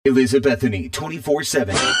Elizabethany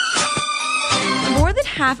 24/7. More than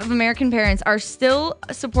half of American parents are still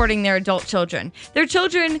supporting their adult children. Their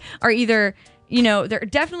children are either, they're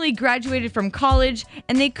definitely graduated from college,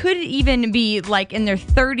 and they could even be like in their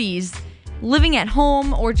 30s, living at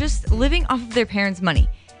home or just living off of their parents' money.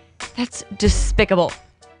 That's despicable.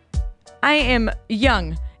 I am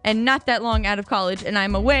young and not that long out of college, and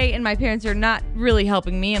I'm away, and my parents are not really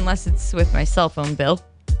helping me unless it's with my cell phone bill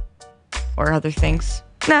or other things.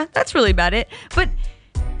 Nah, that's really about it. But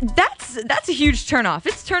that's a huge turnoff.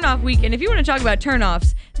 It's turnoff week, and if you want to talk about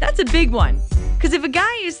turnoffs, that's a big one. Because if a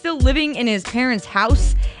guy is still living in his parents'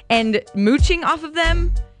 house and mooching off of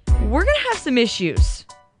them, we're going to have some issues.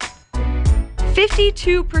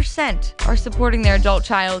 52% are supporting their adult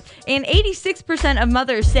child, and 86% of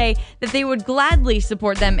mothers say that they would gladly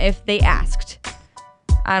support them if they asked.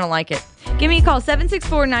 I don't like it. Give me a call,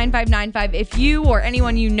 764-9595, if you or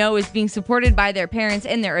anyone you know is being supported by their parents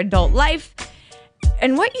in their adult life,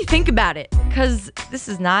 and what you think about it, because this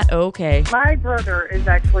is not okay. My brother is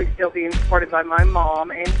actually still being supported by my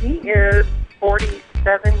mom, and he is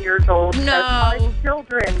 47 years old. No. Has 5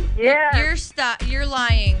 children. Yes. You're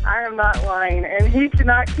lying. I am not lying. And he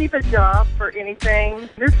cannot keep a job for anything.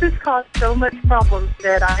 This has caused so much problems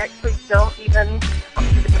that I actually don't even talk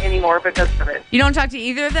to them anymore because of it. You don't talk to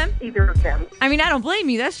either of them? Either of them. I mean, I don't blame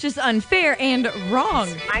you. That's just unfair and wrong.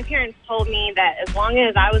 My parents told me that as long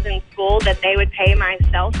as I was in school that they would pay my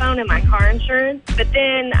cell phone and my car insurance. But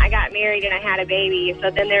then I got married and I had a baby.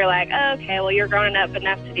 So then they're like, oh, okay, well, you're grown up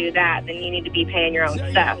enough to do that. Then you need to be paying your own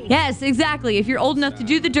stuff. Yes, exactly. If you're old enough to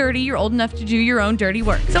do the dirty, you're old enough to do your own dirty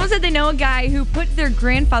work. Someone said they know a guy who put their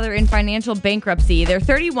grandfather in financial bankruptcy. They're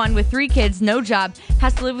 31 with 3 kids, no job,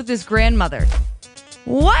 has to live with his grandmother.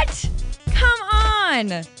 What? Come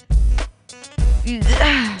on.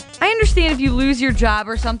 I understand if you lose your job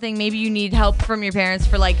or something, maybe you need help from your parents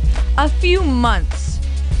for like a few months.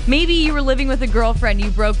 Maybe you were living with a girlfriend, you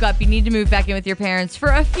broke up, you need to move back in with your parents for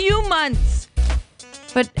a few months.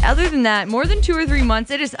 But other than that, more than 2 or 3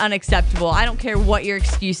 months, it is unacceptable. I don't care what your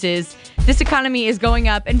excuse is. This economy is going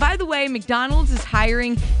up. And by the way, McDonald's is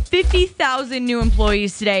hiring 50,000 new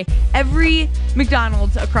employees today. Every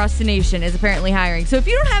McDonald's across the nation is apparently hiring. So if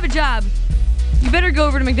you don't have a job, you better go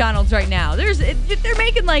over to McDonald's right now. They're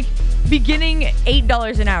making like beginning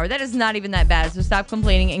 $8 an hour. That is not even that bad. So stop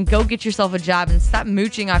complaining and go get yourself a job and stop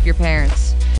mooching off your parents.